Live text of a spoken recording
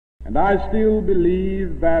And I still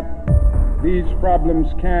believe that these problems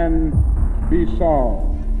can be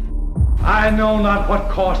solved. I know not what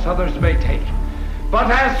course others may take, but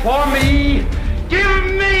as for me, give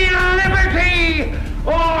me liberty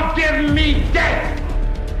or give me death.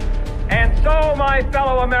 And so, my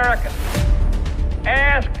fellow Americans,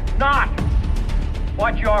 ask not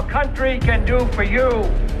what your country can do for you.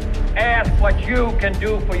 Ask what you can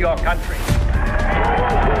do for your country.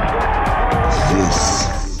 This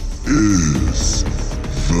is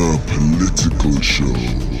The Political Show.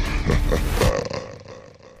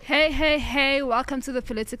 Hey, welcome to The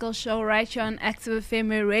Political Show right here on Active FM,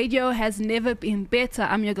 where radio has never been better.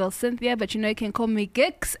 I'm your girl Cynthia, but you know you can call me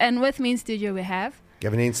Gix. And with me in studio we have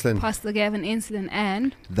Gavin Enslin, Pastor Gavin Enslin,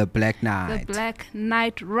 and The Black Knight. The Black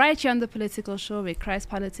Knight, right here on The Political Show, where Christ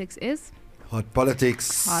politics is Hot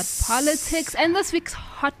Politics. Hot Politics. And this week's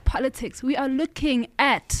Hot Politics, we are looking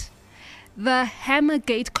at the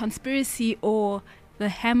Hammergate Conspiracy, or the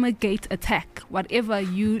Hammergate attack, whatever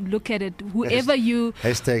you look at it, whoever you...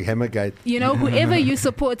 Hashtag Hammergate. You know, whoever you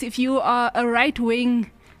support. If you are a right-wing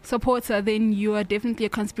supporter, then you are definitely a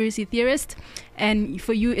conspiracy theorist. And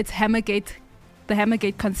for you, it's Hammergate, the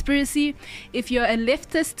Hammergate Conspiracy. If you're a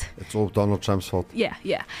leftist... It's all Donald Trump's fault.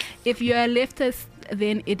 Yeah. If you're a leftist,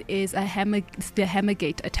 then it is the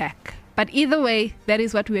Hammergate attack. But either way, that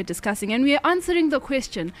is what we are discussing. And we are answering the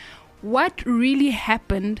question, what really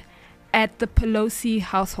happened at the Pelosi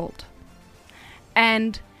household?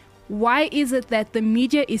 And why is it that the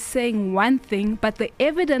media is saying one thing, but the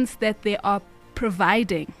evidence that they are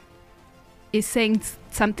providing is saying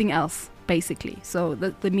something else, basically? So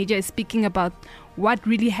the media is speaking about what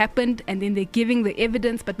really happened, and then they're giving the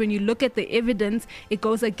evidence, but when you look at the evidence, it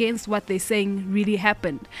goes against what they're saying really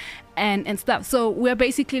happened and stuff. So we're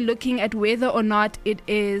basically looking at whether or not it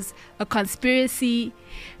is a conspiracy,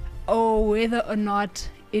 or whether or not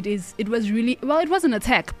it was really, well, it was an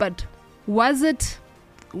attack, but was it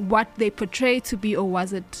what they portrayed to be, or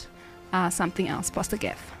was it something else? Pastor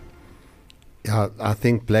Gav. Yeah, I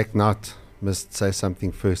think Black Knight must say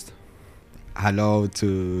something first. Hello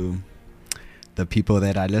to the people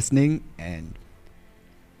that are listening, and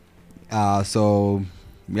so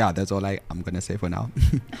yeah, that's all I'm gonna say for now.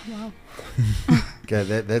 Wow. Okay,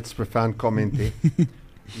 that's profound comment there.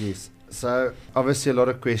 Yes. So obviously a lot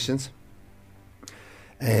of questions.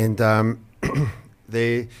 And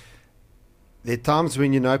there are times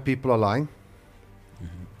when you know people are lying,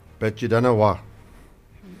 but you don't know why.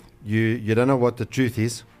 You don't know what the truth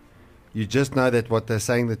is. You just know that what they're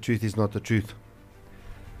saying, the truth, is not the truth.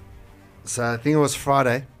 So I think it was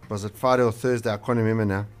Friday. Was it Friday or Thursday? I can't remember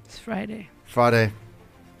now. It's Friday.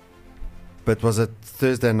 But was it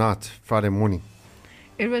Thursday night, Friday morning?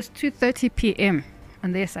 It was 2:30 p.m.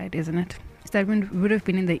 on their side, isn't it? That would have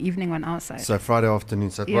been in the evening on our side. So Friday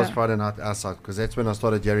afternoon. So it was Friday night our side, because that's when I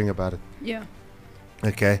started hearing about it. Yeah.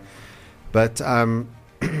 Okay. But,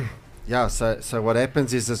 yeah, so what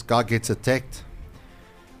happens is this guy gets attacked.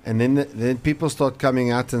 And then people start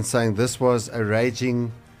coming out and saying this was a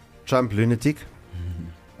raging Trump lunatic,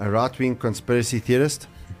 a right-wing conspiracy theorist.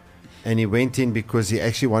 And he went in because he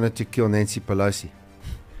actually wanted to kill Nancy Pelosi.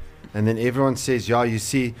 And then everyone says, yeah, you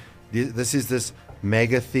see, this is this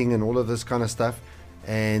MAGA thing and all of this kind of stuff.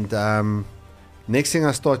 And next thing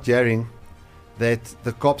I start hearing that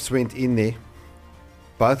the cops went in there.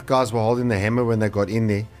 Both guys were holding the hammer when they got in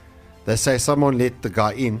there. They say someone let the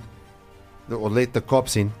guy in, or let the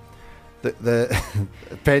cops in.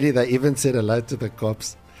 Apparently they even said hello to the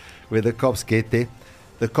cops where the cops get there.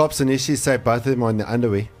 The cops initially say both of them are in the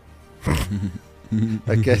underwear.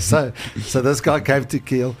 Okay, so this guy came to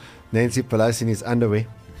kill Nancy Pelosi in his underwear.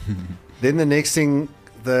 Then the next thing,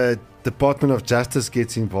 the Department of Justice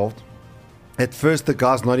gets involved. At first, the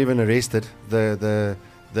guy's not even arrested, the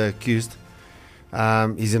accused.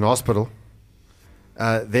 He's in hospital.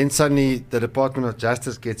 Then suddenly, the Department of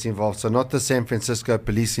Justice gets involved. So not the San Francisco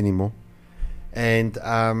police anymore. And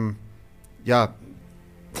yeah,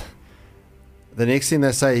 the next thing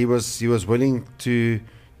they say, he was willing to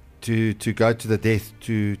go to the death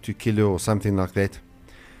to kill her or something like that.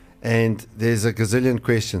 And there's a gazillion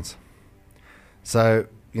questions. So,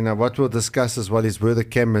 what we'll discuss as well is, were the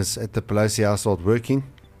cameras at the Pelosi household working?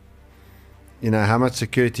 How much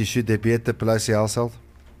security should there be at the Pelosi household?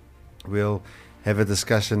 We'll have a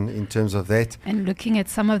discussion in terms of that. And looking at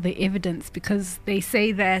some of the evidence, because they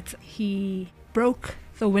say that he broke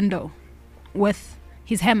the window with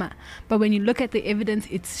his hammer. But when you look at the evidence,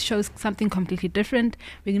 it shows something completely different.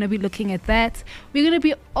 We're going to be looking at that.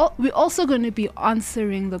 We're also going to be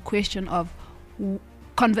answering the question of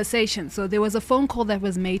conversation. So there was a phone call that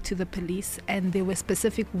was made to the police, and there were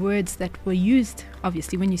specific words that were used.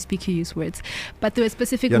 Obviously, when you speak, you use words, but there were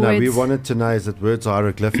specific words. No, we wanted to know is that words are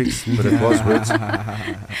hieroglyphics, but it was words.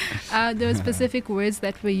 There were specific words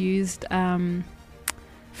that were used,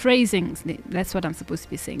 phrasings. That's what I'm supposed to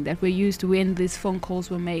be saying. That were used when these phone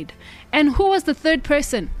calls were made. And who was the third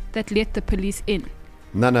person that let the police in?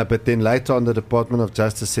 No, but then later on, the Department of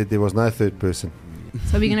Justice said there was no third person.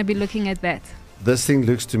 So we're going to be looking at that. This thing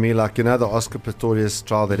looks to me like, the Oscar Pistorius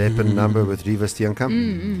trial that happened with Riva Steenkamp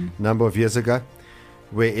number of years ago,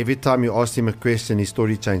 where every time you asked him a question, his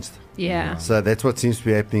story changed. Yeah. So that's what seems to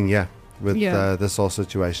be happening here with this whole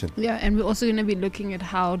situation. Yeah, and we're also going to be looking at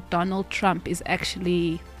how Donald Trump is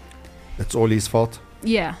actually... It's all his fault.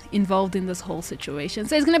 Yeah, involved in this whole situation.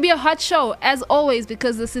 So it's going to be a hot show, as always,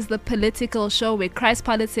 because this is the political show where Christ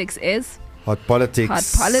Politics is... Hot politics. Hot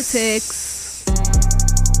politics.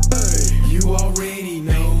 You already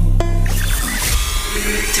know. 3,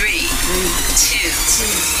 2,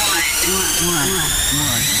 1.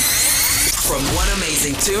 From one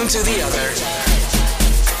amazing tune to the other.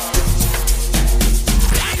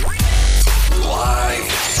 Live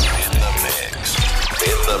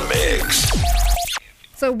in the mix.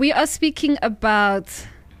 So we are speaking about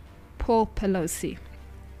Paul Pelosi.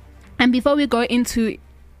 And before we go into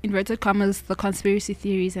inverted commas, the conspiracy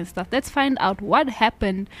theories and stuff, let's find out what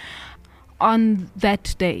happened on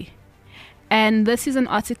that day. And this is an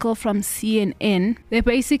article from CNN. They're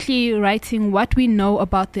basically writing what we know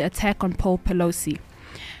about the attack on Paul Pelosi.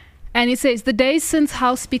 And it says, the days since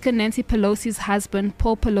House Speaker Nancy Pelosi's husband,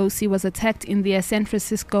 Paul Pelosi, was attacked in their San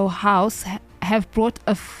Francisco house have brought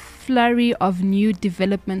a flurry of new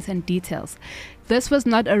developments and details. This was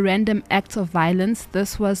not a random act of violence.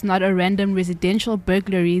 This was not a random residential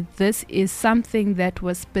burglary. This is something that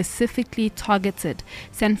was specifically targeted,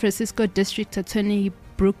 San Francisco District Attorney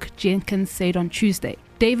Brooke Jenkins said on Tuesday.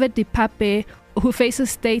 David DePape, who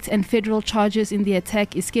faces state and federal charges in the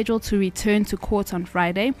attack, is scheduled to return to court on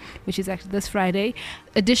Friday, which is actually this Friday.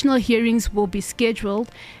 Additional hearings will be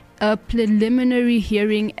scheduled, a preliminary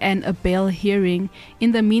hearing and a bail hearing.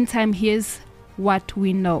 In the meantime, here's what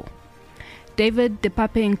we know. David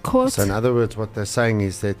DePape in court. So in other words, what they're saying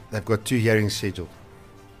is that they've got 2 hearings scheduled.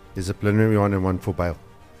 There's a preliminary one and one for bail.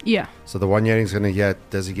 Yeah. So the one hearing's going to hear,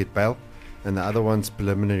 does he get bail? And the other one's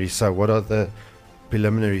preliminary. So what are the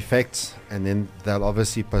preliminary facts? And then they'll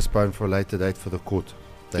obviously postpone for a later date for the court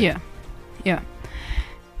date. Yeah.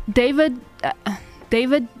 David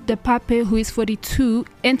DePape, who is 42,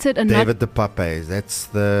 entered a... David DePape, that's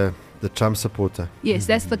the Trump supporter. Yes,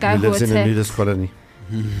 that's the guy who lives in a nudist colony.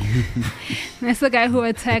 That's the guy who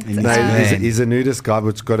attacked... he's a nudist guy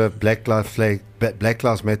which got a Black Lives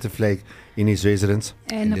Matter flag in his residence.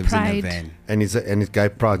 And a pride. And he's gay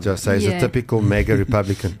pride, just so he's a typical MAGA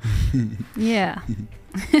Republican. Yeah.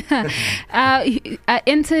 He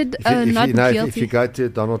entered not guilty. If you go to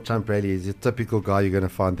Donald Trump rally, he's a typical guy you're going to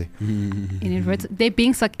find there. They're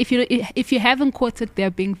being if you haven't caught it,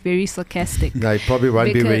 they're being very sarcastic. No, he probably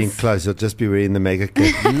won't be wearing clothes. He'll just be wearing the MAGA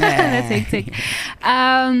cap. That's hectic.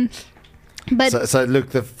 But so look,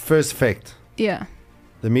 the first fact. Yeah.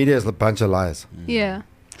 The media is a bunch of liars. Yeah.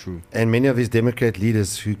 True. And many of these Democrat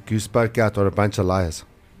leaders who spoke out are a bunch of liars.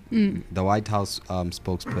 The White House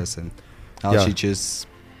spokesperson. She just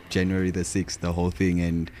January the 6th, the whole thing,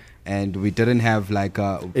 and we didn't have like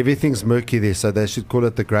everything's murky there, so they should call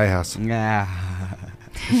it the Grey House. Yeah.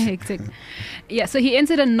 Hectic. Yeah, so he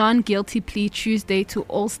entered a non-guilty plea Tuesday to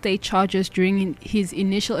all state charges during his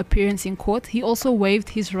initial appearance in court. He also waived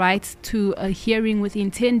his rights to a hearing within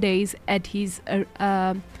 10 days at his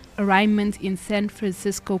arraignment in San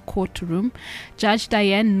Francisco courtroom. Judge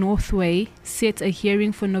Diane Northway set a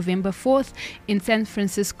hearing for November 4th in San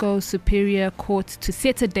Francisco Superior Court to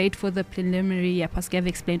set a date for the preliminary. Yeah, Pascal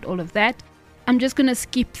explained all of that. I'm just going to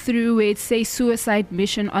skip through where it says suicide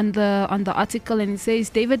mission on the article, and it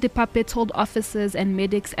says David DePape told officers and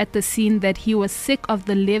medics at the scene that he was sick of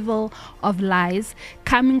the level of lies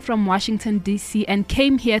coming from Washington, D.C. and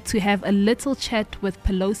came here to have a little chat with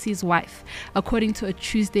Pelosi's wife, according to a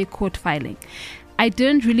Tuesday court filing. I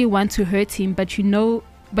didn't really want to hurt him, but you know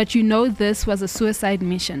this was a suicide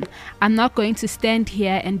mission. I'm not going to stand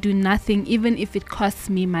here and do nothing, even if it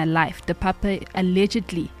costs me my life, DePape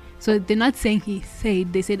allegedly. So they're not saying he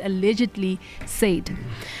said, they said allegedly said.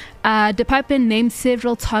 DePape named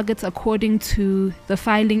several targets according to the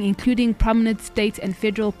filing, including prominent state and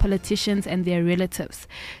federal politicians and their relatives.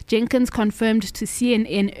 Jenkins confirmed to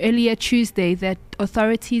CNN earlier Tuesday that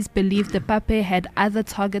authorities believe DePape had other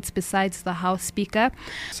targets besides the House Speaker.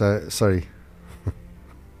 So, sorry.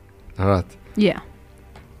 All right. Yeah.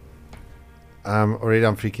 Already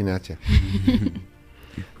I'm freaking out here.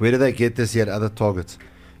 Where do they get this yet? Other targets.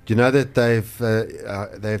 Do you know that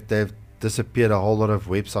they've disappeared a whole lot of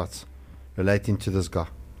websites relating to this guy?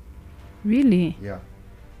 Really? Yeah.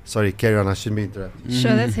 Sorry, carry on. I shouldn't be interrupting.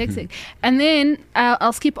 Sure, that's hectic. And then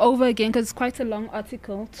I'll skip over again because it's quite a long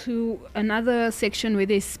article to another section where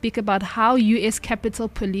they speak about how U.S. Capitol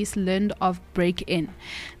Police learned of break-in.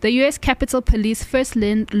 The U.S. Capitol Police first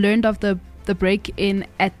learned of the break-in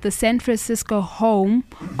at the San Francisco home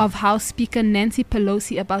of House Speaker Nancy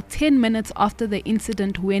Pelosi about 10 minutes after the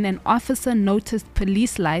incident, when an officer noticed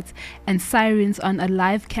police lights and sirens on a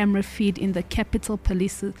live camera feed in the Capitol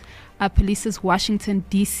Police's Washington,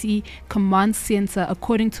 D.C. command center,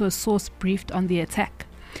 according to a source briefed on the attack.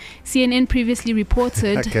 CNN previously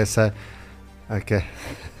reported...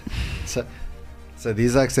 So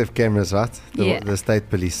these acts have cameras, right? The state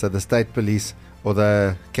police. So the state police, or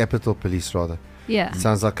the Capitol Police rather. Yeah. It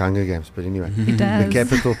sounds like Hunger Games, but anyway. It does. The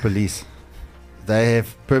Capitol Police, they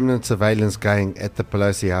have permanent surveillance going at the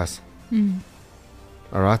Pelosi house.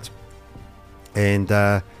 All right? And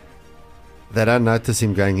they don't notice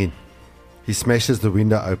him going in. He smashes the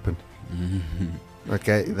window open.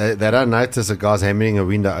 Okay, they don't notice a guy's hammering a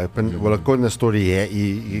window open. Well, according to the story here,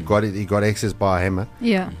 he got access by a hammer.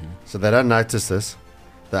 Yeah. So they don't notice this.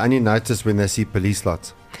 They only notice when they see police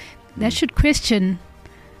lights. That should question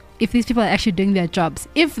if these people are actually doing their jobs.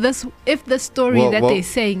 If the story they're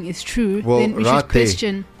saying is true, then we should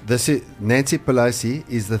question. This is Nancy Pelosi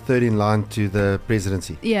is the third in line to the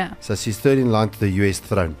presidency. Yeah. So she's third in line to the U.S.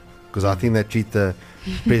 throne, because I think they treat the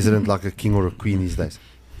president like a king or a queen these days.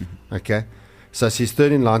 Okay, so she's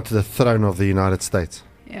third in line to the throne of the United States.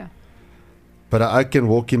 Yeah. But I can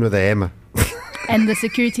walk in with a hammer. And the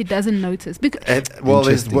security doesn't notice. There's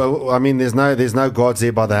no guards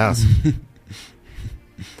there by the house.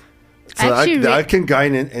 So I can go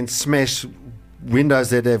in and smash windows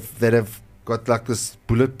that have got like this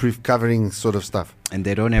bulletproof covering sort of stuff. And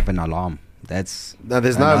they don't have an alarm. There's no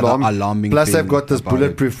alarm. Plus they've got this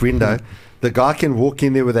bulletproof window. The guy can walk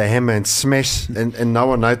in there with a hammer and smash, and no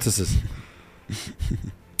one notices.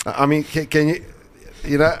 I mean, can you?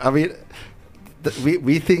 You know, I mean,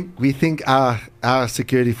 we think our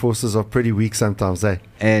security forces are pretty weak sometimes, eh?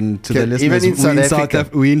 And to the listeners,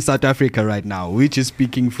 we're in South Africa right now. We're just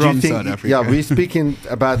speaking from South Africa. Yeah, we're speaking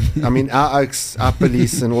about. I mean, our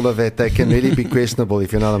police and all of that. They can really be questionable,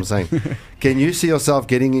 if you know what I'm saying. Can you see yourself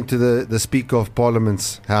getting into the Speaker of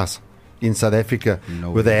Parliament's house in South Africa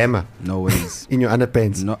with a hammer? No ways. In your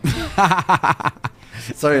underpants? No.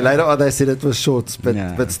 Sorry, later on they said it was shorts,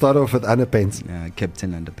 but start off with underpants. Yeah,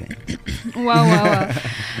 Captain Underpants. Wow.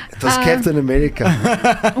 It was Captain America.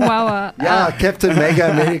 Wow. Yeah, Captain Mega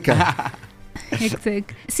America.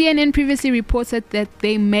 Hectic. CNN previously reported that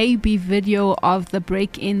there may be video of the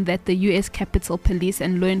break-in that the U.S. Capitol Police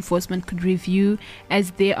and law enforcement could review,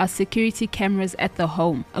 as there are security cameras at the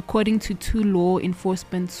home, according to 2 law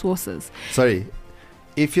enforcement sources. Sorry,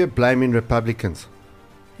 if you're blaming Republicans,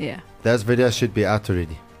 those videos should be out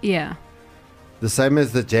already. Yeah. The same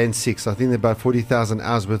as the Jan 6. I think there are about 40,000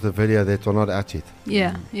 hours worth of video that are not out yet.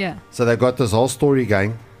 Yeah. So they got this whole story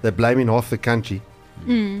going. They're blaming half the country.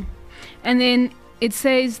 And then it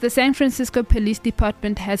says the San Francisco Police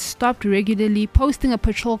Department has stopped regularly posting a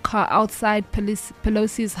patrol car outside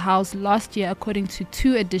Pelosi's house last year, according to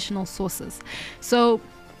 2 additional sources. So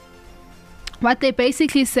what they're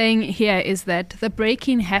basically saying here is that the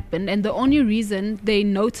break-in happened, and the only reason they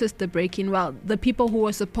noticed the break-in, well, the people who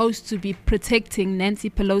were supposed to be protecting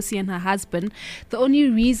Nancy Pelosi and her husband, the only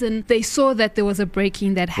reason they saw that there was a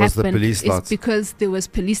break-in that happened is because there was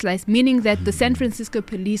police lights, meaning that the San Francisco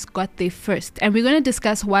police got there first. And we're going to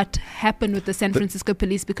discuss what happened with the San Francisco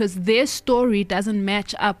police, because their story doesn't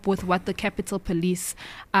match up with what the Capitol Police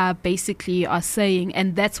basically are saying,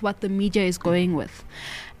 and that's what the media is going with.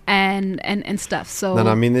 And stuff. So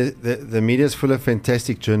I mean the media is full of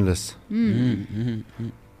fantastic journalists. You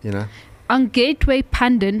know. On Gateway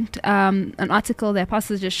Pundit, an article that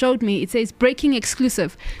Pastor just showed me, it says breaking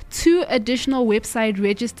exclusive: 2 additional websites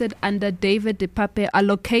registered under David DePape are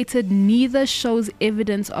located. Neither shows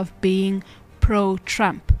evidence of being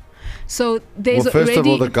pro-Trump. So there's first of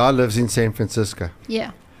all, the guy lives in San Francisco.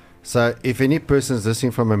 Yeah. So if any person's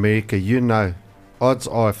listening from America, you know, odds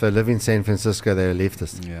are if they live in San Francisco, they're a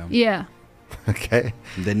leftist. Yeah. Okay.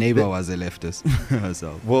 The neighbor was a leftist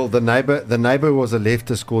herself. Well, the neighbor was a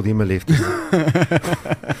leftist, called him a leftist.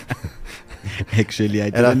 Actually,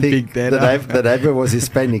 I didn't pick that up. The neighbor was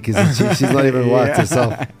Hispanic, isn't she? She's not even white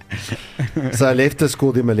herself. So a leftist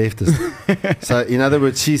called him a leftist. So in other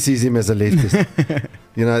words, she sees him as a leftist.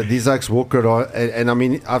 You know, these oaks walk around, and I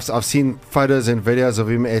mean, I've seen photos and videos of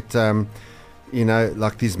him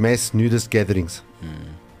like these mass nudist gatherings.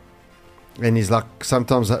 And he's like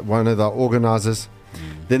sometimes one of the organizers.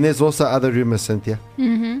 Then there's also other rumors, Cynthia,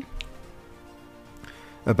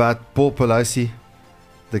 about Paul Pelosi,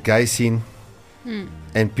 the gay scene,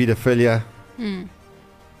 and pedophilia.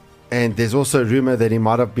 And there's also a rumor that he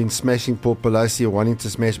might have been smashing Paul Pelosi or wanting to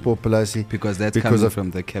smash Paul Pelosi. Because that's coming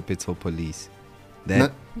from the Capitol Police.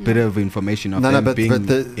 That bit of information of them being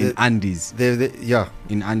in Andes.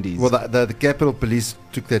 In Andes. Well, the Capitol Police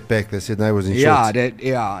took that back. They said no, it was in shorts.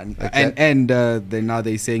 Okay. And then now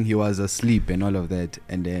they're saying he was asleep and all of that.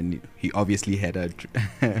 And then he obviously had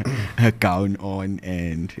a gown on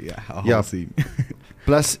and a whole scene.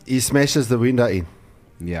 Plus, he smashes the window in.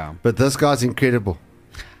 Yeah. But this guy's incredible.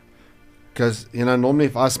 Because, normally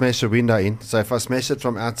if I smash a window in, so if I smash it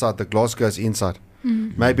from outside, the glass goes inside.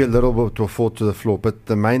 Maybe a little bit will fall to the floor, but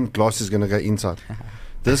the main glass is going to go inside.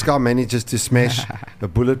 This guy manages to smash a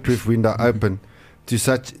bulletproof window open to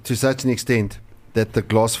such an extent that the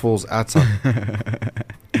glass falls outside.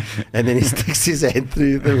 And then he sticks his hand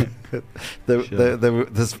through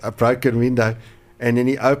this broken window, and then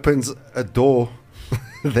he opens a door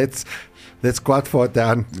that's quite far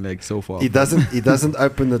down. Like so far. He doesn't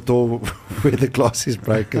open the door where the glass is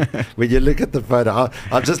broken. When you look at the photo,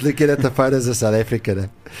 I'm just looking at the photos of South Africa,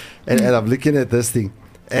 and I'm looking at this thing,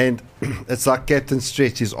 and it's like Captain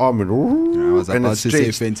Stretch, his arm, and I was about to say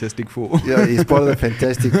stretched. Fantastic Four. Yeah, he's part of the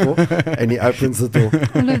Fantastic Four, and he opens the door.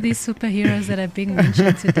 All of these superheroes that are being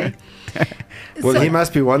mentioned today. Well, he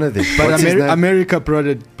must be one of them. But America brought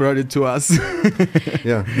it to us.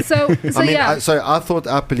 Yeah. So I thought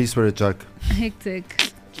our police were a joke.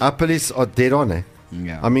 Hectic. Our police are dead on, eh?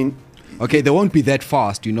 Yeah. I mean, okay, they won't be that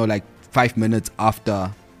fast, like 5 minutes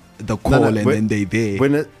after the call, then they're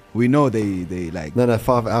there. We know they like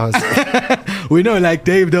 5 hours. We know like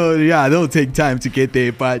they'll take time to get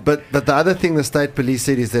there, but the other thing the state police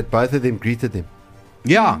said is that both of them greeted them.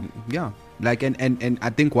 Yeah. Like and I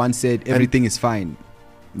think one said everything is fine.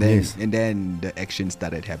 Then Yes. and then the action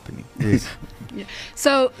started happening. Yes. Yeah.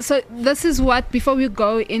 So this is what, before we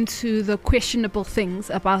go into the questionable things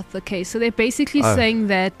about the case, so they're basically saying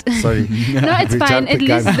that Sorry. no, it's We fine. jumped At the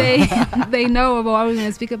least they know about what we're going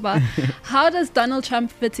to speak about. How does Donald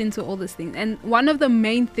Trump fit into all this thing? And one of the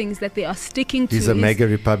main things that they are sticking to He's a mega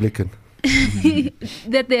Republican.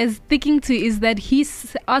 that they're sticking to is that he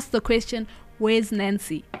asked the question, where's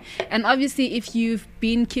Nancy? And obviously, if you've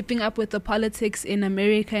been keeping up with the politics in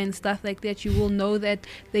America and stuff like that, you will know that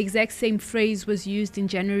the exact same phrase was used in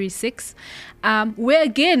January 6th, where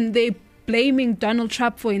again, they're blaming Donald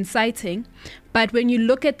Trump for inciting. But when you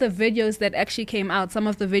look at the videos that actually came out, some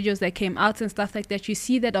of the videos that came out and stuff like that, you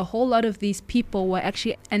see that a whole lot of these people were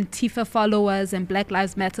actually Antifa followers and Black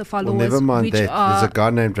Lives Matter followers. Well, never mind that. There's a guy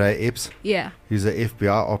named Ray Epps. Yeah. He's an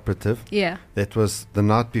FBI operative. Yeah. That was the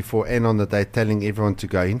night before and on the day telling everyone to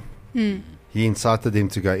go in. He incited them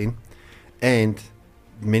to go in. And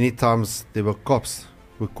many times there were cops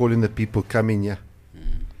who were calling the people, come in here.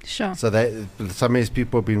 Sure. So some of these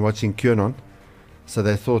people have been watching QAnon. So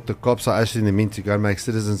they thought the cops are ushering them in to go and make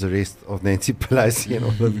citizens arrest of Nancy Pelosi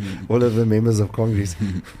and all of the members of Congress.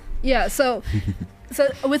 Yeah, so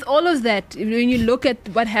with all of that, when you look at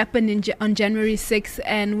what happened on January 6th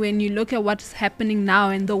and when you look at what's happening now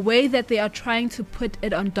and the way that they are trying to put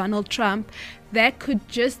it on Donald Trump, that could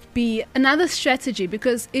just be another strategy.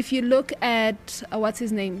 Because if you look at, what's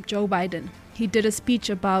his name, Joe Biden, he did a speech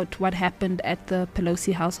about what happened at the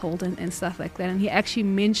Pelosi household and stuff like that. And he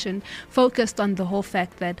actually focused on the whole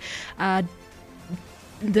fact that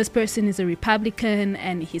this person is a Republican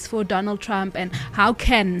and he's for Donald Trump, and how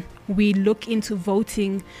can we look into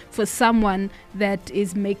voting for someone that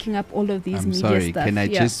is making up all of these media stuff? Can I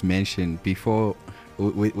just mention before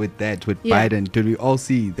with Biden, did we all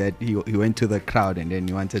see that he went to the crowd and then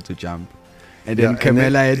he wanted to jump? And then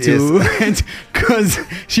Kamala had to, because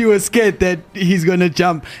she was scared that he's gonna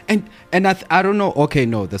jump. And I don't know. Okay,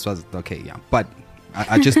 no, this was okay. Yeah, but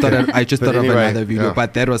I just thought of another video. Yeah.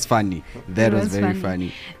 But that was funny. That was very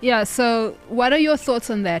funny. Yeah. So, what are your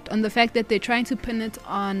thoughts on that? On the fact that they're trying to pin it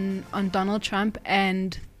on Donald Trump,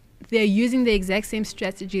 and they're using the exact same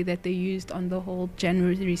strategy that they used on the whole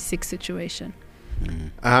January 6th situation.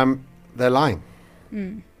 They're lying.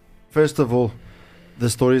 First of all, the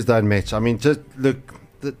stories don't match. I mean, just look,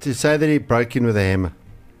 to say that he broke in with a hammer.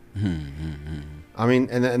 I mean,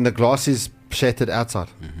 and the glass is shattered outside.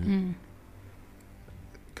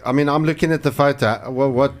 I mean, I'm looking at the photo.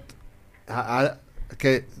 Well,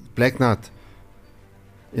 okay, Black Knight,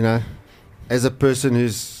 as a person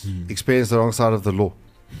who's experienced the wrong side of the law,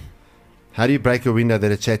 how do you break a window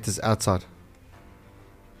that it shatters outside?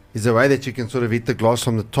 Is there a way that you can sort of hit the glass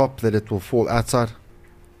from the top that it will fall outside?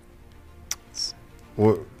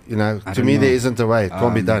 Or, to me, there isn't a way. It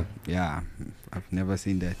can't be done. Yeah, I've never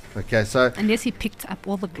seen that. Okay, so... Unless he picked up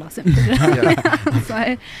all the glass and put it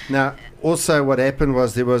outside. Now, also what happened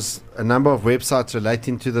was there was a number of websites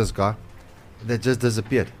relating to this guy that just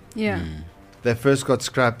disappeared. Yeah. They first got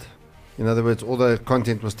scrubbed. In other words, all the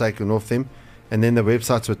content was taken off them, and then the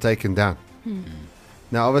websites were taken down.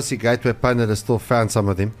 Now, obviously, Gateway Pundit has still found some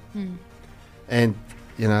of them. And,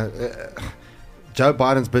 Joe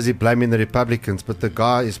Biden's busy blaming the Republicans, but the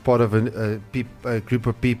guy is part of a group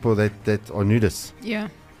of people that are nudists. Yeah.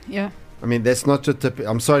 I mean, that's not your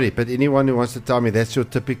typical... I'm sorry, but anyone who wants to tell me that's your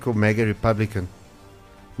typical MAGA Republican,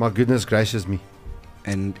 my goodness gracious me.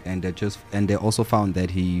 And they also found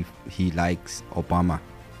that he likes Obama.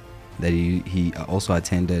 That he also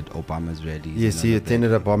attended Obama's rallies. Yes, he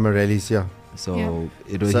attended Obama rallies, yeah. So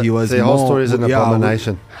he was the whole story is an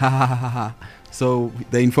abomination. So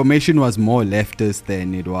the information was more leftist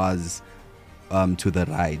than it was to the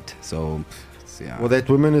right. So yeah. Well, that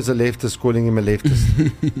woman is a leftist calling him a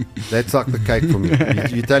leftist. That's like the cake for me.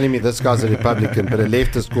 You're telling me this guy's a Republican, but a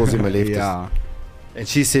leftist calls him a leftist. Yeah. And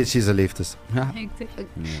she said she's a leftist. Exactly.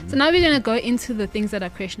 So now we're going to go into the things that are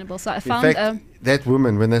questionable. So I found... In fact, that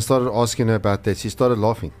woman, when they started asking her about that, she started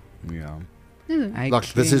laughing. Yeah.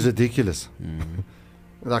 This is ridiculous.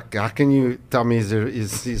 Like, how can you tell me he's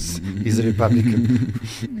a Republican?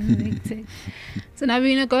 So now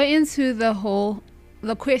we're going to go into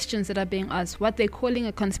the questions that are being asked, what they're calling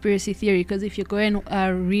a conspiracy theory, because if you go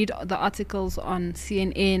and read the articles on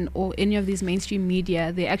CNN or any of these mainstream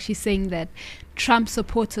media, they're actually saying that Trump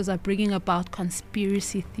supporters are bringing about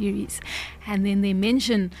conspiracy theories. And then they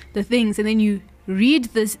mention the things, and then you read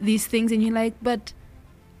these things and you're like, but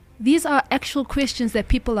these are actual questions that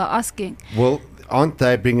people are asking. Well, aren't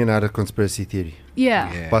they bringing out a conspiracy theory?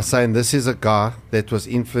 Yeah. By saying this is a guy that was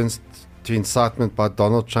influenced to incitement by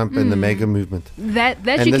Donald Trump and the MAGA movement. That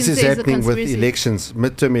and you this can is say happening is a with conspiracy. elections,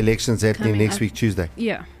 midterm elections happening next week, Tuesday.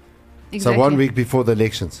 Yeah. Exactly. So 1 week before the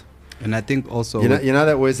elections. And I think also... You know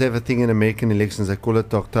they always have a thing in American elections, they call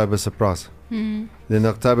it the October surprise. Then the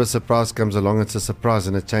October surprise comes along, it's a surprise,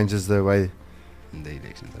 and it changes the way... The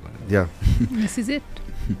elections are going to... Yeah. This is it.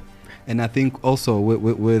 And I think also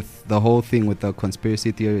with the whole thing with the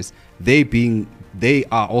conspiracy theories, they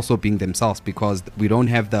are also being themselves, because we don't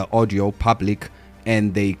have the audio public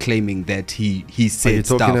and they claiming that he said Are you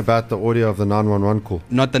talking stuff. about the audio of the 911 call?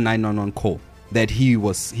 Not the 911 call. That he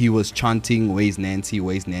was chanting, "Where's Nancy?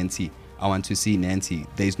 Where's Nancy? I want to see Nancy."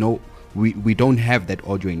 There's no... We don't have that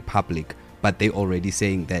audio in public, but they already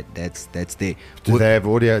saying that that's there. Do they have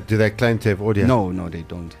audio? Do they claim to have audio? No, they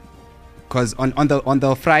don't. Because on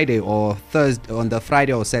the Friday or Thursday, on the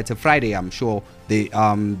Friday or Friday, I'm sure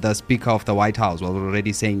the Speaker of the White House was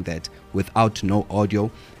already saying that without no audio,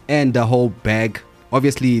 and the whole bag.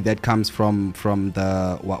 Obviously, that comes from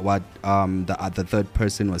the what the third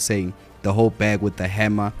person was saying. The whole bag with the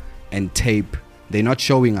hammer and tape. They're not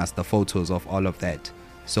showing us the photos of all of that.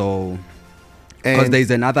 So, because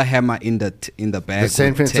there's another hammer in the bag. The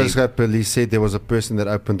San Francisco police said there was a person that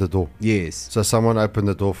opened the door. Yes. So someone opened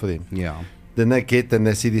the door for them. Yeah. Then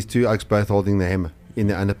they see these two oaks both holding the hammer in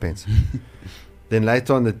their underpants. Then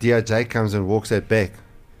later on, the DOJ comes and walks that back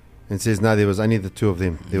and says, no, there was only the two of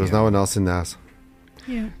them. There was no one else in the house.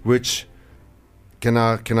 Yeah. Which, can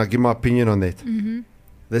I give my opinion on that?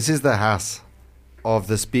 This is the house of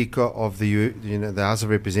the Speaker of the House of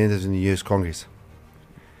Representatives in the U.S. Congress.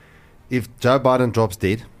 If Joe Biden drops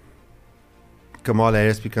dead, Kamala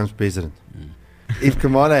Harris becomes president. If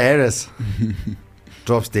Kamala Harris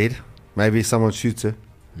drops dead, maybe someone shoots her,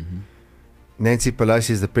 Nancy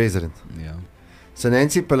Pelosi is the president. Yeah. So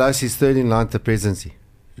Nancy Pelosi is third in line to the presidency.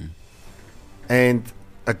 And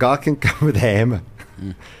a guy can come with a hammer.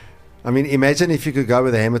 I mean, imagine if you could go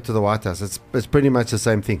with a hammer to the White House. It's pretty much the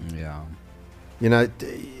same thing. Yeah.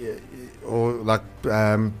 Or like,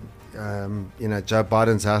 Joe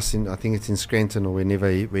Biden's house I think it's in Scranton or wherever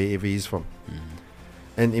he's from.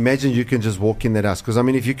 And imagine you can just walk in that house. Because, I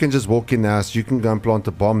mean, if you can just walk in the house, you can go and plant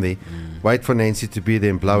a bomb there, wait for Nancy to be there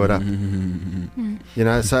and blow it up.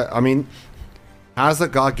 So, I mean, how's the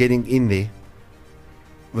guy getting in there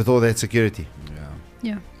with all that security?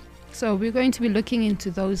 Yeah. So we're going to be looking into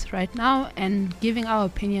those right now and giving our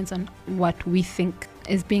opinions on what we think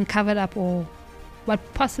is being covered up or what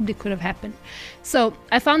possibly could have happened. So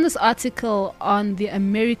I found this article on the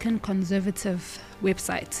American Conservative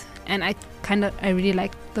website, and I really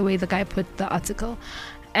liked the way the guy put the article.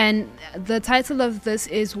 And the title of this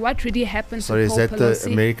is What Really Happened Sorry, to Paul is that Pelosi?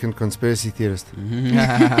 the American conspiracy theorist?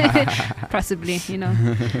 Possibly,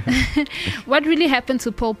 What really happened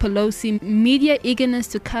to Paul Pelosi? Media eagerness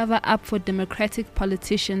to cover up for Democratic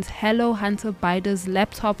politicians. Hello, Hunter Biden's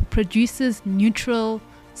laptop produces neutral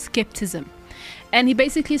skepticism. And he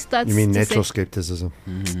basically starts. You mean to natural say, skepticism?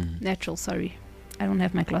 Natural, sorry. I don't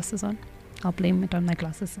have my glasses on. I'll blame it on my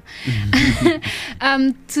glasses.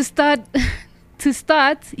 To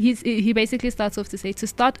start, he basically starts off to say,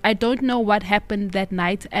 I don't know what happened that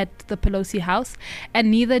night at the Pelosi house, and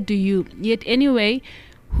neither do you. Yet anyway,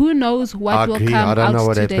 who knows what will come out I don't know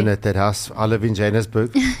what today. happened at that house. I live in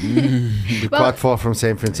Johannesburg. We're quite far from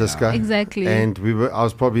San Francisco. Exactly. And I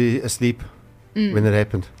was probably asleep when it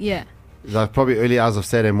happened. Yeah. It was probably early hours of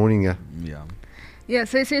Saturday morning. Yeah,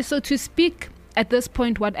 so it says, so to speak at this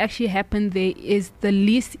point, what actually happened there is the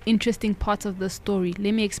least interesting part of the story.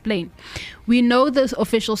 Let me explain. We know the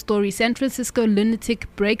official story. San Francisco lunatic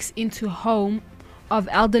breaks into home of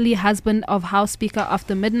elderly husband of House Speaker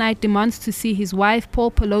after midnight, demands to see his wife.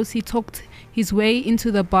 Paul Pelosi talked his way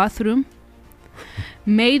into the bathroom,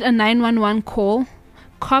 made a 911 call.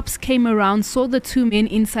 Cops came around, saw the two men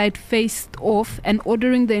inside faced off, and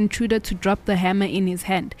ordering the intruder to drop the hammer in his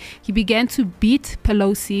hand. He began to beat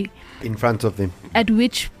Pelosi In front of them. at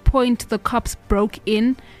which point the cops broke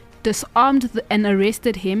in, disarmed and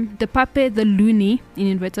arrested him. The Pape, the loony, in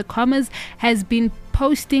inverted commas, has been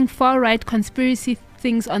posting far-right conspiracy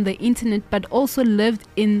things on the internet, but also lived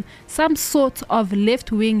in some sort of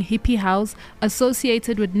left-wing hippie house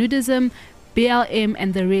associated with nudism, BLM,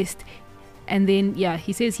 and the rest. And then,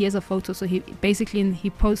 he says he has a photo. So he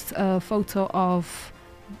posts a photo of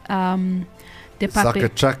the It's like a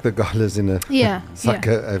Pape. truck the guy lives in. It's like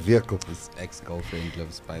a vehicle. His ex-girlfriend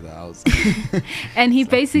lives by the house. And he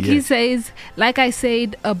basically says, like I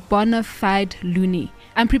said, a bona fide loony.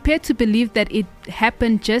 I'm prepared to believe that it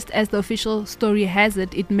happened just as the official story has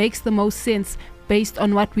it. It makes the most sense based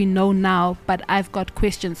on what we know now, but I've got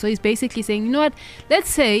questions. So he's basically saying, you know what, let's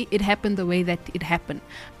say it happened the way that it happened,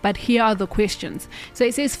 but here are the questions. So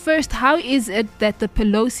he says, first, how is it that the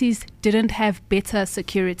Pelosi's didn't have better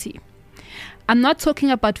security? I'm not talking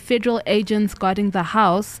about federal agents guarding the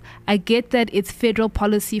house. I get that it's federal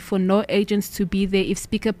policy for no agents to be there if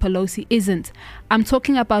Speaker Pelosi isn't. I'm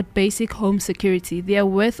talking about basic home security. They are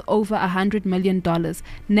worth over $100 million.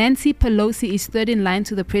 Nancy Pelosi is third in line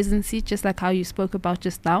to the presidency, just like how you spoke about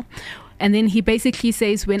just now. And then he basically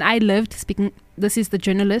says, when I lived, this is the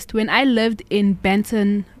journalist, when I lived in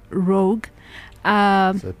Baton Rouge,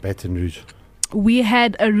 So Baton Rouge. we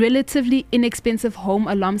had a relatively inexpensive home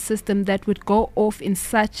alarm system that would go off in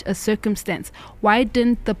such a circumstance. Why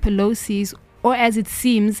didn't the Pelosi's, or as it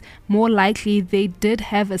seems more likely, they did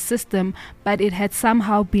have a system, but it had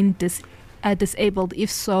somehow been disabled? If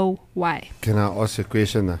so, why? Can I ask you a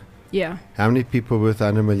question now? Yeah. How many people worth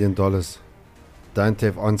 $100 million don't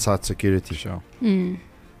have on-site security? Sure.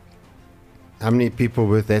 How many people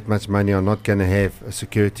worth that much money are not going to have a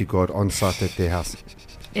security guard on-site at their house?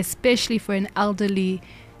 Especially for an elderly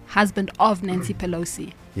husband of Nancy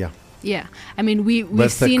Pelosi. Yeah. Yeah. I mean, we've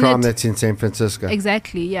With the seen crime it. that's in San Francisco.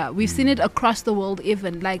 Exactly, yeah. We've seen it across the world,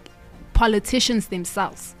 even like politicians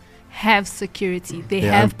themselves have security. They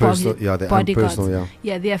Their have own personal- their own bodyguards. personal,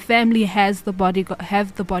 Their family has the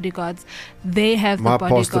bodyguards. They have My the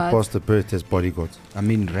bodyguards. Pastor Bert has bodyguards. I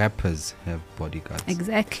mean, rappers have bodyguards.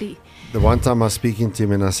 Exactly. The one time I was speaking to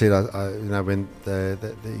him and I said, when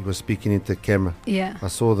he was speaking into the camera, Yeah. I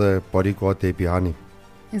saw the bodyguard there behind him.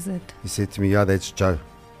 Is it? He said to me, yeah, that's Joe.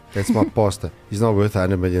 That's my pastor. He's not worth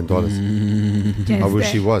 $100 million. I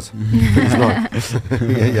wish he was. But he's not.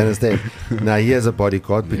 You understand? Now, he has a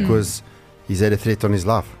bodyguard because he's had a threat on his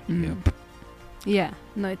life. Yep. Yeah.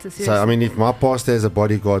 No, it's a serious. So, I mean, if my pastor has a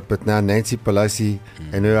bodyguard, but now Nancy Pelosi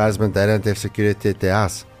and her husband, they don't have security at their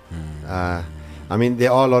house. I mean,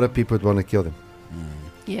 there are a lot of people who want to kill them.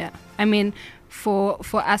 Yeah. I mean, for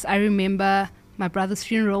us, I remember my brother's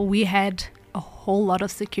funeral, we had a whole lot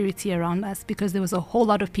of security around us because there was a whole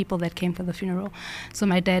lot of people that came for the funeral. So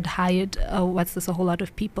my dad hired, a whole lot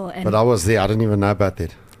of people. And But I was there. I didn't even know about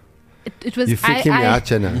that. it was, You're freaking me out,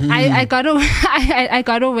 Jenna. I got away. I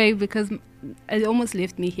got away because it almost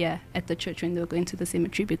left me here at the church when they were going to the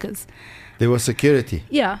cemetery because There was security.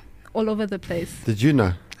 all over the place. Did you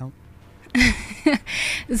know?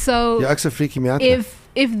 So You're actually freaking me out. if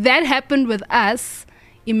that happened with us,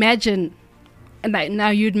 imagine, and like now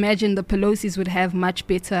you'd imagine the Pelosi's would have much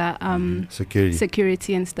better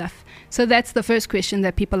security and stuff. So that's the first question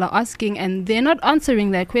that people are asking, and they're not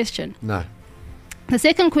answering that question. No. The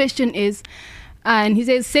second question is, And he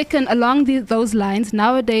says, second, along those lines,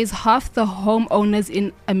 nowadays half the homeowners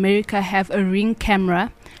in America have a Ring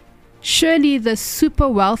camera. Surely the super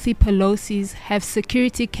wealthy Pelosi's have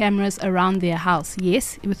security cameras around their house.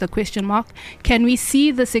 Yes, with a question mark. Can we see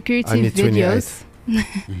the security Only videos?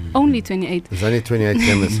 Only 28. There's only 28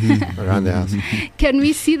 cameras around the house. Can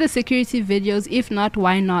we see the security videos? If not,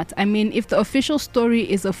 why not? I mean, if the official story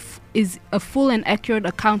is a full and accurate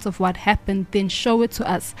account of what happened, then show it to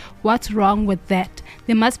us. What's wrong with that?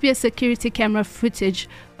 There must be a security camera footage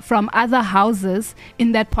from other houses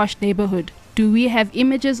in that posh neighborhood. Do we have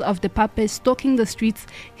images of the Pape stalking the streets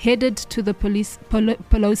headed to the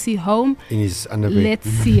Pelosi home? In his underwear. Let's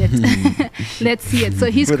see it. Let's see it.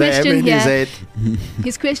 So his With question the ham in here,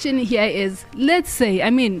 his his question here is, let's say, I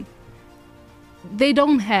mean, we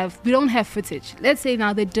don't have footage. Let's say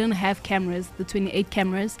now they don't have cameras, the 28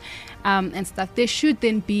 cameras and stuff. There should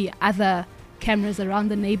then be other cameras around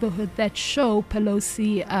the neighborhood that show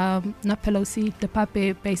Pelosi, not Pelosi, the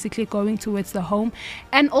Pape basically going towards the home.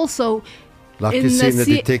 And also, like in you see in the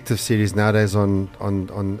the detective series nowadays on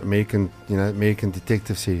American, American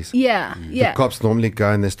detective series. yeah, yeah, The cops normally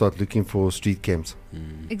go and they start looking for street cams.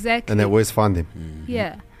 exactly. And they always find them.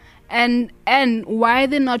 Yeah. And why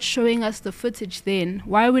they're not showing us the footage then?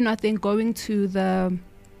 Why are we not then going to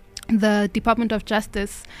the Department of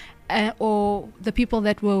Justice or the people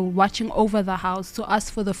that were watching over the house to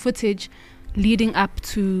ask for the footage leading up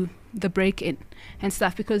to the break-in and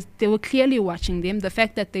stuff? Because they were clearly watching them. The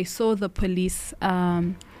fact that they saw the police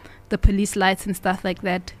lights and stuff like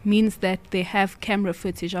that means that they have camera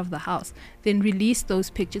footage of the house. Then release those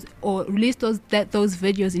pictures or release those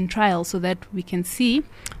videos in trial so that we can see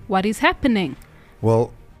what is happening.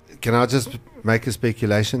 Well, can I just make a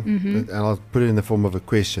speculation? And I'll put it in the form of a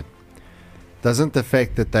question. Doesn't the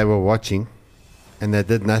fact that they were watching and they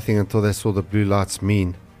did nothing until they saw the blue lights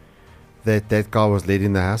mean that that guy was led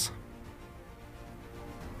in the house?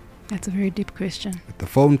 That's a very deep question. The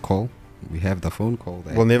phone call. We have the phone call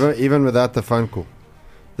there. Well, never, even without the phone call.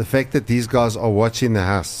 The fact that these guys are watching the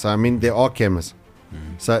house. So, I mean, there are cameras.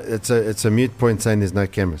 So it's a mute point saying there's no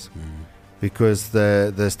cameras. Because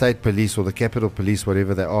the state police or the Capitol Police,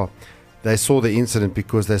 whatever they are, they saw the incident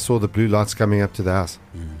because they saw the blue lights coming up to the house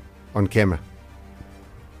on camera.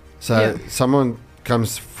 So someone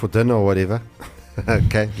comes for dinner or whatever.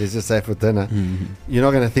 Okay, let's just say for dinner. You're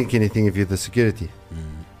not going to think anything if you're the security.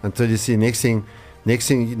 Until you see next thing,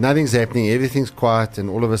 nothing's happening, everything's quiet, and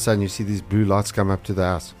all of a sudden you see these blue lights come up to the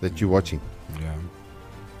house that you're watching.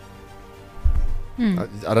 I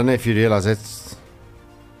don't know if you realize it's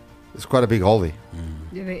quite a big hole there.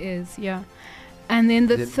 Yeah, there is, yeah. And then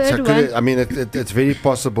the So third one. I mean, it's very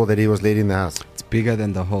possible that he was led in the house. It's bigger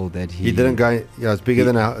than the hole that He didn't go. Yeah, it's bigger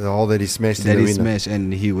than the hole that he smashed in the window. smashed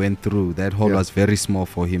and he went through. That hole was very small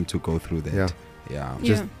for him to go through that.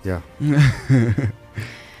 Yeah.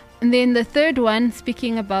 And then the third one,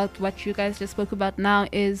 speaking about what you guys just spoke about now,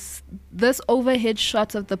 is this overhead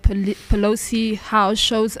shot of the Pelosi house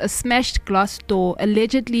shows a smashed glass door,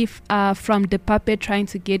 allegedly from the Pape trying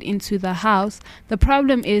to get into the house. The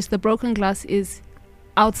problem is the broken glass is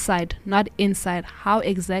outside, not inside. How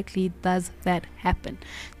exactly does that happen?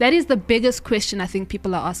 That is the biggest question I think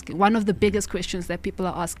people are asking. One of the biggest questions that people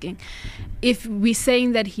are asking. If we're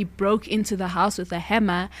saying that he broke into the house with a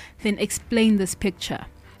hammer, then explain this picture.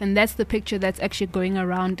 And that's the picture that's actually going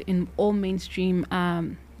around in all mainstream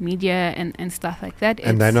media and stuff like that.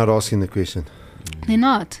 And they're not asking the question. They're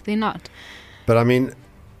not. But I mean,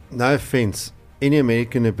 no offense, any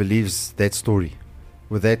American who believes that story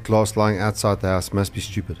with that glass lying outside the house must be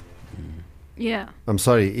stupid. Yeah. I'm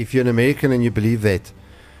sorry, if you're an American and you believe that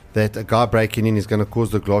a guy breaking in is going to cause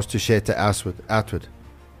the glass to shatter outward,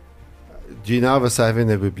 do you know of a Southern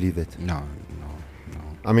that would believe that? No.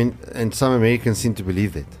 I mean, and some Americans seem to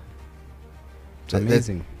believe that. It's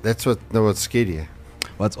amazing. That's what's scary.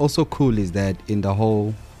 What's also cool is that in the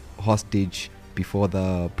whole hostage, before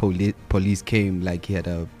the police came, like he had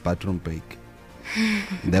a bathroom break.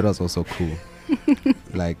 That was also cool.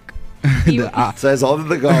 Like, so he's holding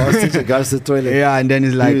the guy hostage, goes to the toilet. Yeah, and then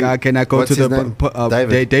he's like, "Can I go to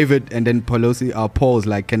the David? And then Pelosi Paul's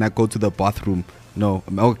like, "Can I go to the bathroom?" No,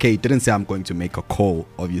 okay. He didn't say I'm going to make a call,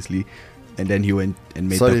 obviously. And then he went and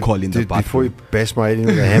made the call in the bathroom. Before you bash my head in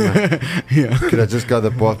with a hammer, could I just go to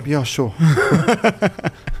the bathroom? Yeah, sure.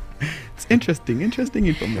 It's interesting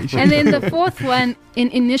information. And then the fourth one, in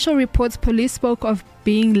initial reports, police spoke of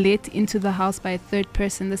being let into the house by a third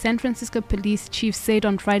person. The San Francisco police chief said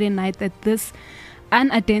on Friday night that this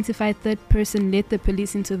unidentified third person let the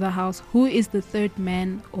police into the house. Who is the third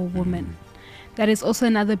man or woman? That is also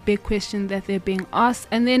another big question that they're being asked.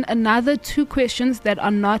 And then another 2 questions that are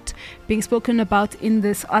not being spoken about in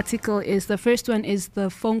this article is, the first one is the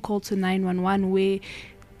phone call to 911 where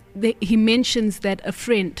he mentions that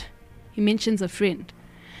he mentions a friend,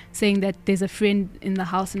 saying that there's a friend in the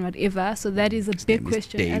house and whatever. So that is a big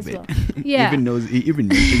question as well. Yeah. He even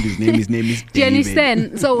mentioned his name. His name is David. Do you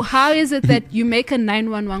understand? So how is it that you make a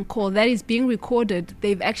 911 call that is being recorded?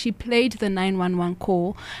 They've actually played the 911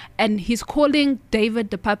 call, and he's calling David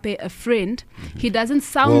the Pape a friend. He doesn't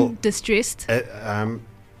sound distressed. Have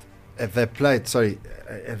they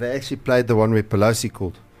actually played the one where Pelosi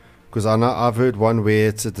called? Because I've heard one where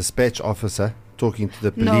it's a dispatch officer talking to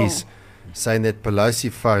the police, saying that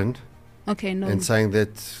Pelosi phoned and saying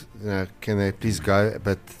that, can they please go,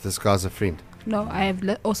 but this guy's a friend. No, I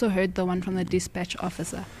have also heard the one from the dispatch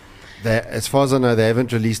officer. As far as I know, they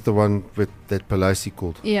haven't released the one that Pelosi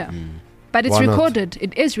called. Yeah. But it's recorded.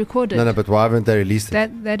 It is recorded. No, but why haven't they released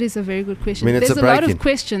it? That is a very good question. I mean, There's a lot of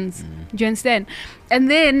questions. Do you understand? And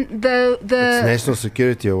then it's national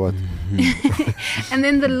security or what? And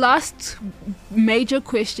then the last major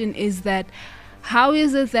question is that how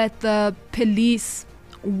is it that the police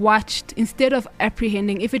watched instead of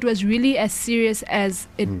apprehending? If it was really as serious as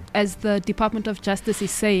as the Department of Justice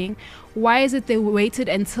is saying, why is it they waited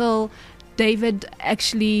until David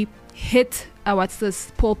actually hit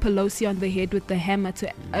Paul Pelosi on the head with the hammer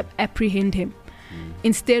to apprehend him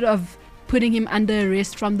instead of putting him under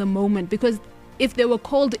arrest from the moment? Because if they were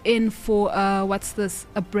called in for a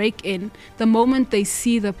break-in, the moment they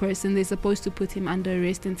see the person, they're supposed to put him under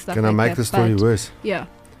arrest and stuff. Can I make the story worse? Yeah.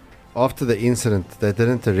 After the incident, they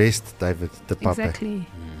didn't arrest David the Pape. Exactly.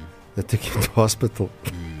 They took him to hospital.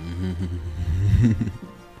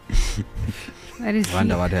 That is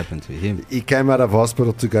wonder what happened to him. He came out of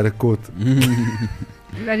hospital to go to court.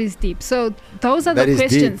 That is deep. So those are the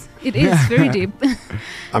questions. Deep. It is very deep.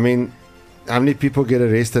 I mean, how many people get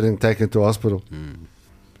arrested and taken to hospital?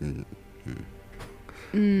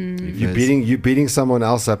 You're beating someone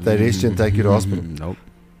else up, they arrest you and take you to hospital. Nope.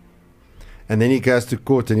 And then he goes to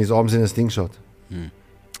court and his arm's in a slingshot.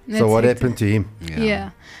 So what happened to him? Yeah.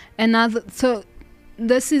 And now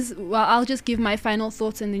this is, I'll just give my final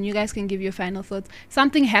thoughts and then you guys can give your final thoughts.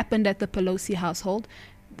 Something happened at the Pelosi household.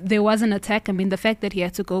 There was an attack. I mean, the fact that he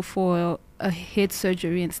had to go for a head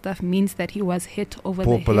surgery and stuff means that he was hit over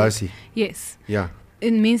the head. Paul Pelosi. Yes. Yeah.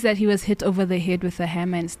 It means that he was hit over the head with a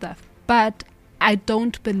hammer and stuff. But I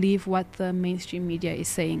don't believe what the mainstream media is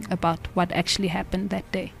saying about what actually happened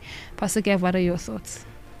that day. Pastor Gav, what are your thoughts?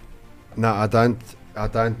 No, I don't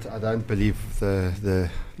believe the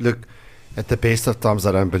look. At the best of times,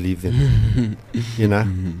 I don't believe them. You know,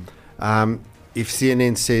 if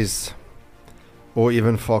CNN says, or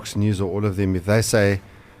even Fox News or all of them, if they say,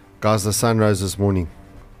 guys, the sun rose this morning,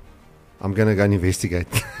 I'm going to go and investigate.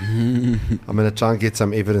 I'm going to try and get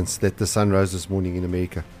some evidence that the sun rose this morning in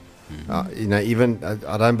America. You know, even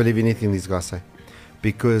I don't believe anything these guys say,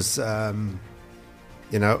 because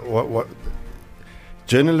you know what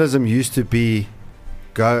journalism used to be: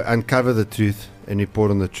 go uncover the truth and report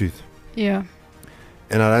on the truth. Yeah.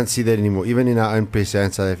 And I don't see that anymore, even in our own press here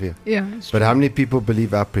in South Africa. Yeah. But how many people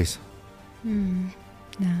believe our press? No.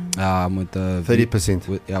 With the 30%.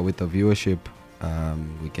 With the viewership,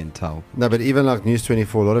 we can tell. No, but even like News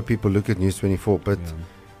 24, a lot of people look at News 24, but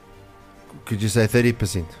could you say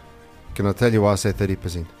 30%? Can I tell you why I say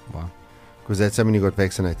 30%? Wow. Because that's how many got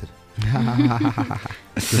vaccinated.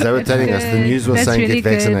 Because they were telling us, the news was saying really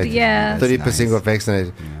get vaccinated. Yeah. 30% got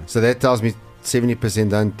vaccinated. Yeah. So that tells me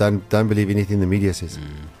 70% don't believe anything the media says.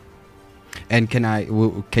 And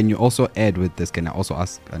can you also add with this? Can I also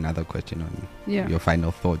ask another question on your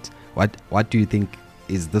final thoughts? What do you think,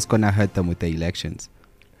 is this gonna hurt them with the elections?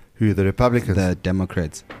 Who, the Republicans? The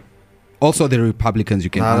Democrats. Also the Republicans,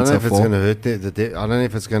 you can answer for. I don't know if it's gonna hurt I don't know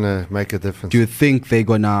if it's gonna make a difference. Do you think they're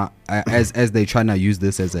gonna as they're trying to use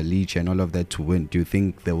this as a leech and all of that to win, do you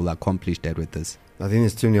think they will accomplish that with this? I think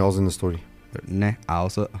there's too many holes in the story. That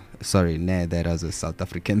was a South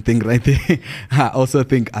African thing right there. I also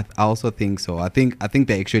think so. I think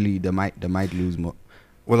they might lose more.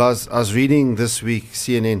 Well, I was reading this week,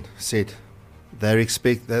 CNN said they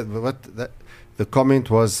expect that the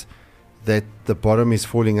comment was that the bottom is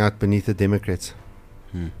falling out beneath the Democrats.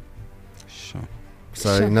 Sure.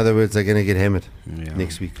 So in other words, they're going to get hammered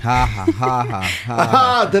next week. Ha ha ha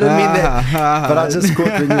ha. Didn't mean that, but I just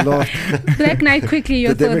caught when you laughed. Black Knight, quickly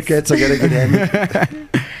your the thoughts. Democrats are going to get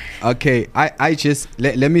hammered. Okay, I just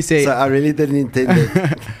let me say. So I really didn't intend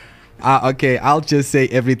that. Okay, I'll just say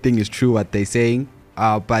everything is true what they're saying.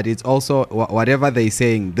 but it's also whatever they're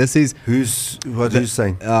saying. This is who's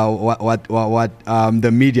saying? What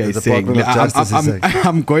the media is saying. Department of Justice is saying.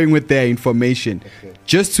 I'm going with their information,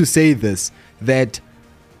 just to say this, that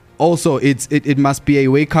also it must be a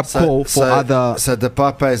wake up call for other. So the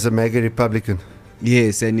Papa is a mega Republican.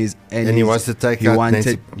 Yes, and he wants to take out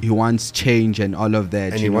Nancy. He wants change and all of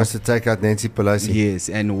that. And he wants to take out Nancy Pelosi. Yes,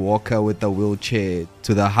 and walk her with the wheelchair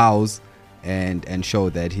to the house and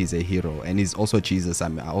show that he's a hero. And he's also Jesus.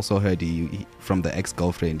 I also heard he from the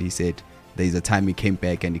ex-girlfriend, he said there's a time he came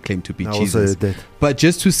back and he claimed to be Jesus. Also heard that. But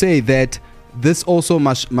just to say that this also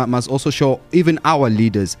must also show even our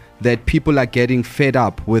leaders that people are getting fed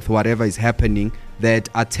up with whatever is happening, that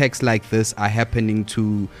attacks like this are happening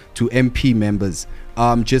to MP members.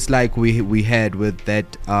 Just like we had with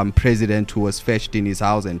that president who was fetched in his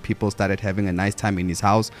house and people started having a nice time in his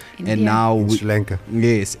house. India. And now Sri Lanka.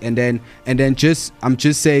 Yes, and then I'm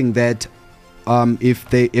just saying that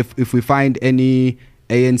if we find any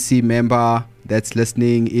ANC member that's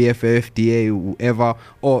listening, EFF, DA, whoever,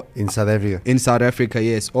 or in South Africa,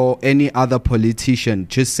 yes, or any other politician,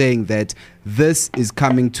 just saying that this is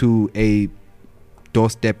coming to a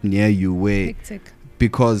doorstep near you, where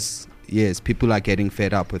because yes, people are getting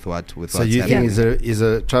fed up with what's so you happening. think is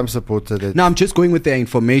a Trump supporter that? No, I'm just going with their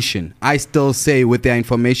information. I still say with their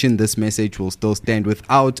information this message will still stand.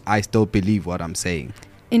 Without, I still believe what I'm saying.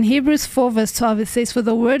 In Hebrews 4 verse 12 it says, "For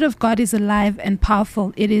the word of God is alive and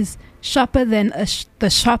powerful. It is sharper than the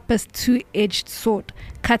sharpest two-edged sword,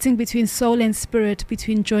 cutting between soul and spirit,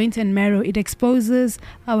 between joint and marrow. It exposes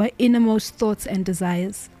our innermost thoughts and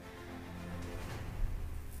desires."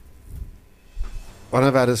 One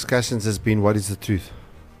of our discussions has been, what is the truth?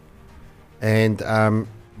 And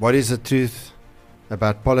what is the truth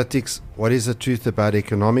about politics? What is the truth about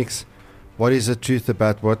economics? What is the truth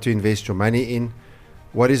about what to invest your money in?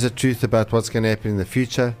 What is the truth about what's going to happen in the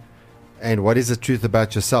future? And what is the truth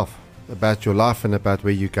about yourself, about your life, and about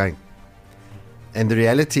where you're going? And the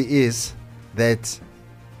reality is that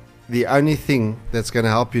the only thing that's going to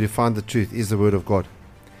help you to find the truth is the Word of God.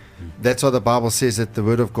 That's why the Bible says that the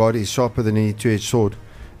Word of God is sharper than any two-edged sword,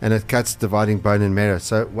 and it cuts, dividing bone and marrow.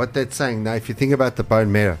 So what that's saying, now if you think about the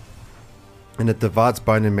bone marrow, and it divides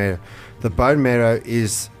bone and marrow, the bone marrow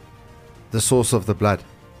is the source of the blood.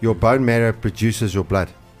 Your bone marrow produces your blood.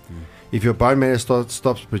 If your bone marrow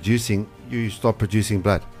stops producing, you stop producing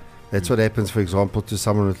blood. That's what happens, for example, to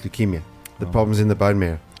someone with leukemia. The problem's in the bone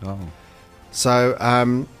marrow. So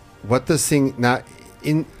what this thing now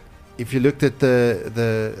if you looked at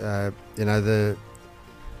the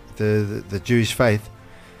Jewish faith,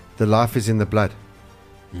 the life is in the blood.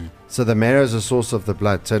 So the marrow is the source of the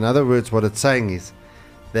blood. So in other words, what it's saying is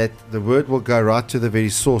that the word will go right to the very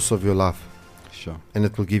source of your life. Sure. And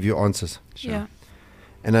it will give you answers. Sure. Yeah.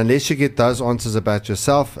 And unless you get those answers about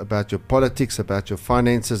yourself, about your politics, about your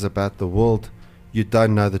finances, about the world, you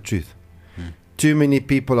don't know the truth. Too many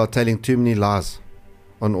people are telling too many lies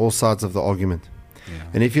on all sides of the argument. Yeah.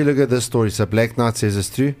 And if you look at this story, so Black Knight says it's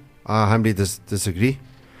true. I humbly disagree.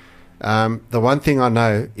 The one thing I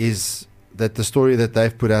know is that the story that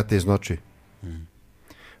they've put out there is not true.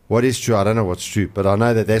 What is true? I don't know what's true, but I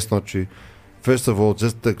know that that's not true. First of all,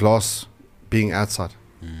 just the glass being outside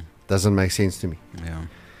doesn't make sense to me. Yeah.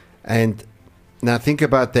 And now think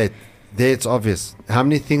about that. There it's obvious. How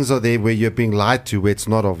many things are there where you're being lied to where it's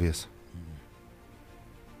not obvious?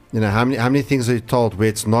 You know, how many things are you told where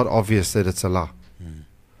it's not obvious that it's a lie?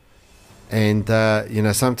 And,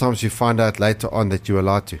 sometimes you find out later on that you were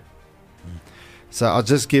lied to. So I'll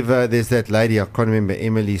just give there's that lady, I can't remember,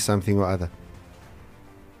 Emily something or other.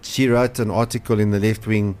 She wrote an article in the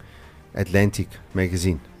left-wing Atlantic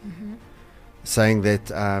magazine saying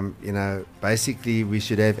that, basically we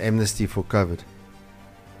should have amnesty for COVID.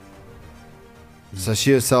 So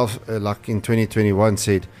she herself, like in 2021,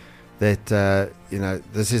 said that,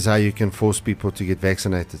 this is how you can force people to get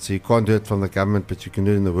vaccinated. So you can't do it from the government, but you can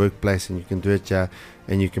do it in the workplace, and you can do it here,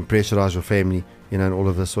 and you can pressurize your family, and all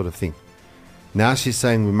of this sort of thing. Now she's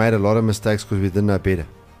saying we made a lot of mistakes because we didn't know better.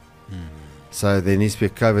 So there needs to be a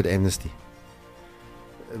COVID amnesty.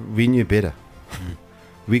 We knew better.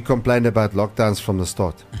 We complained about lockdowns from the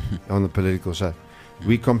start on the political show.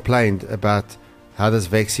 We complained about how this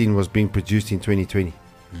vaccine was being produced in 2020.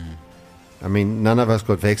 I mean, none of us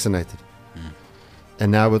got vaccinated.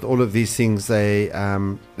 And now with all of these things, they're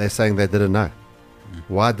saying they didn't know.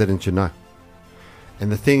 Why didn't you know?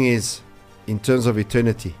 And the thing is, in terms of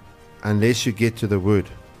eternity, unless you get to the Word,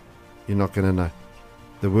 you're not going to know.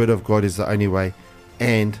 The Word of God is the only way.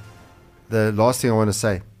 And the last thing I want to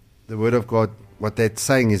say, the Word of God, what that's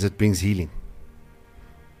saying is it brings healing.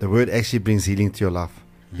 The Word actually brings healing to your life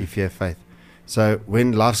if you have faith. So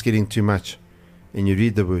when life's getting too much and you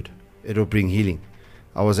read the word, it'll bring healing.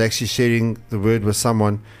 I was actually sharing the word with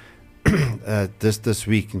someone this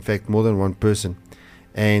week, in fact, more than one person.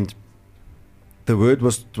 And the word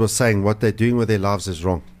was saying what they're doing with their lives is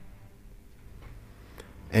wrong.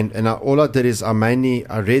 And all I did is I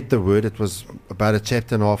read the word. It was about a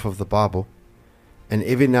chapter and a half of the Bible. And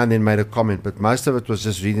every now and then made a comment, but most of it was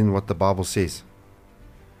just reading what the Bible says.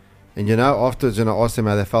 And afterwards when I asked them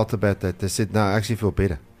how they felt about that, they said, no, I actually feel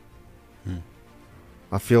better.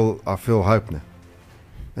 I feel hope now.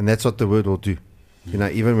 And that's what the word will do.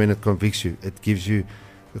 Even when it convicts you, it gives you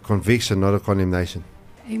a conviction, not a condemnation.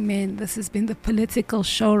 Amen. This has been the Political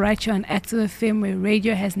Show right here on Active FM, where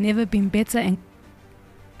radio has never been better. And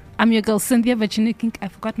I'm your girl Cynthia, but I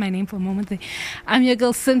forgot my name for a moment there. I'm your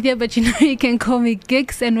girl Cynthia, but you can call me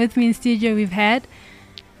Gix. And with me in studio we've had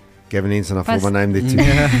Gavin Enslin. I forgot my name there too.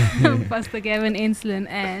 Pastor Gavin Enslin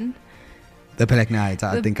and the Black Knight.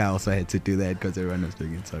 I think I also had to do that because everyone was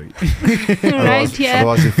doing it. Sorry. Right here.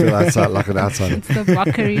 Otherwise you feel outside like an outsider. It's the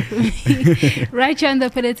mockery for me. Right here on the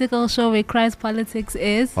Political Show, where Christ politics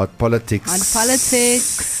is hot politics. Hot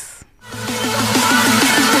politics.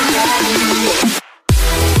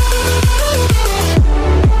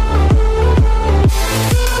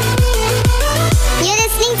 You're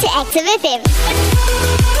listening to Active FM.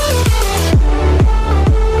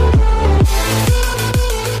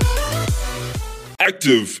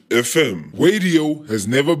 Active FM. Radio has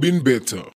never been better.